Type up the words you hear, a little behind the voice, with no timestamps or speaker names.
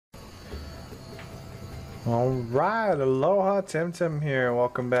Alright, AlohaTimTim here.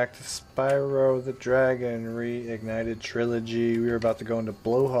 Welcome back to Spyro the Dragon Reignited Trilogy. We are about to go into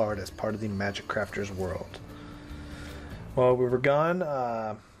Blowhard as part of the Magic Crafters world. While we were gone,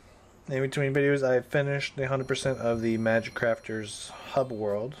 in between videos, I finished the 100% of the Magic Crafters hub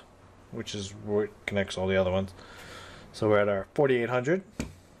world, which is where it connects all the other ones. So we're at our 4800.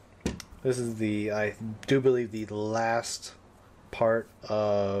 This is the, I do believe, the last part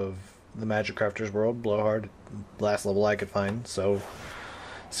of the Magic Crafters world, Blowhard, last level I could find. So,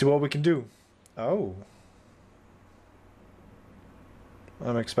 see what we can do. Oh,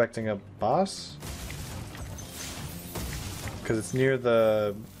 I'm expecting a boss because it's near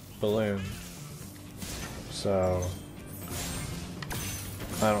the balloon. So,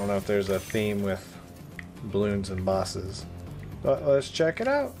 I don't know if there's a theme with balloons and bosses, but let's check it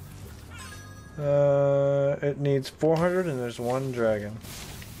out. It needs 400 and there's one dragon.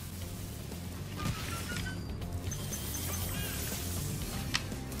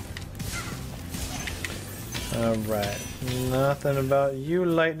 Alright, nothing about you,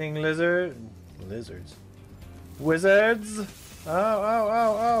 lightning lizard. Lizards. Wizards!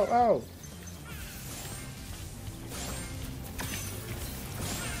 Oh.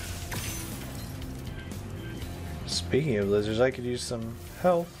 Speaking of lizards, I could use some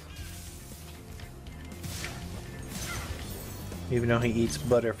health. Even though he eats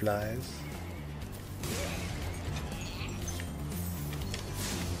butterflies.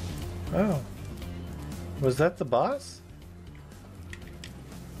 Oh. Was that the boss?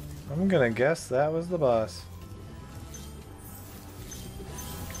 I'm gonna guess that was the boss.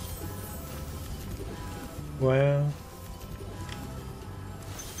 Well.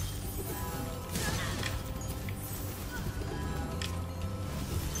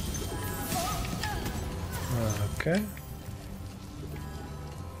 Okay.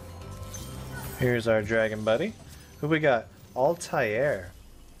 Here's our dragon buddy. Who we got? Altair.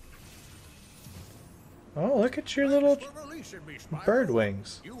 Oh, look at your little bird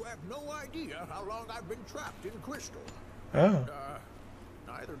wings. You have no idea how long I've been trapped in crystal. Oh.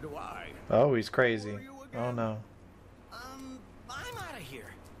 Neither do I. Oh, he's crazy. Oh no. I'm out of here.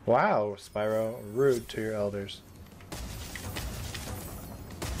 Wow, Spyro, rude to your elders.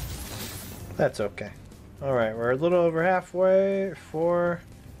 That's okay. Alright, we're a little over halfway for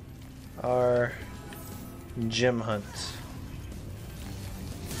our gym hunt.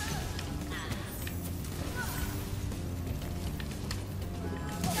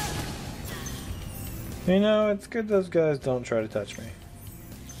 You know, it's good those guys don't try to touch me.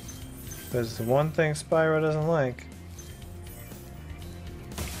 Because the one thing Spyro doesn't like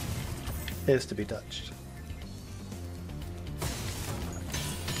is to be touched.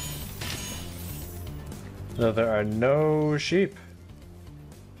 So there are no sheep.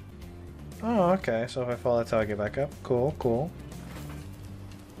 Oh, okay. So if I fall, that's how I get back up. Cool, cool.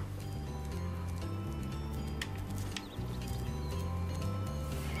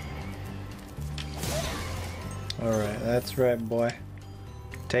 Alright, that's right, boy.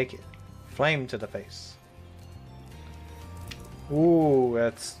 Take it. Flame to the face. Ooh,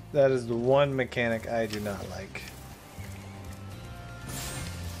 that is the one mechanic I do not like.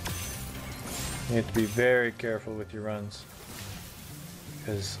 You have to be very careful with your runs,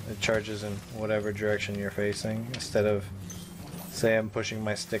 because it charges in whatever direction you're facing. Instead of, say I'm pushing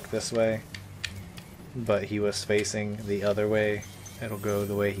my stick this way, but he was facing the other way, it'll go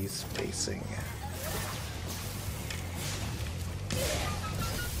the way he's facing.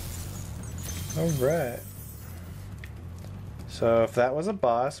 Alright. So if that was a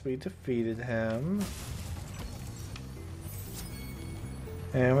boss, we defeated him.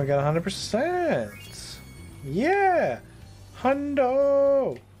 And we got 100%. Yeah!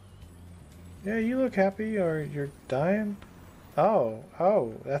 Hundo! Yeah, you look happy, or you're dying? Oh,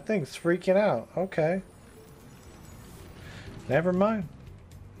 that thing's freaking out. Okay. Never mind.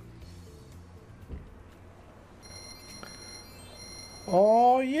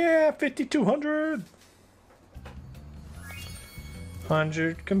 Oh yeah, 5200.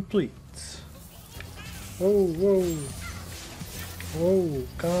 100 complete. Whoa,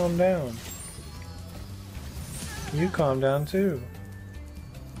 calm down. You calm down too.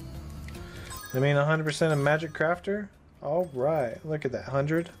 I mean 100% of Magic Crafter? Alright, look at that.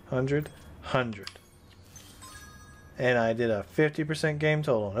 100, 100, 100. And I did a 50% game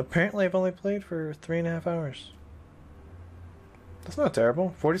total. Apparently I've only played for 3.5 hours. That's not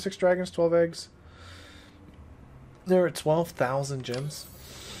terrible. 46 dragons, 12 eggs. There are 12,000 gems.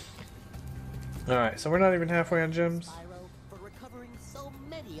 Alright, so we're not even halfway on gems. Spyro, for recovering so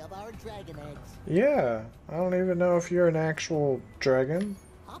many of our dragon eggs. Yeah, I don't even know if you're an actual dragon.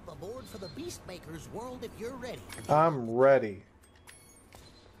 Papa aboard for the Beastmaker's world if you're ready. I'm ready.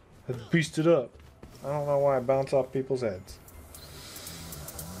 Let's beast it up. I don't know why I bounce off people's heads.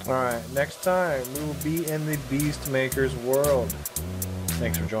 Alright, next time we will be in the Beastmaker's world.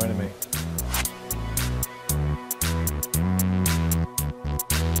 Thanks for joining me.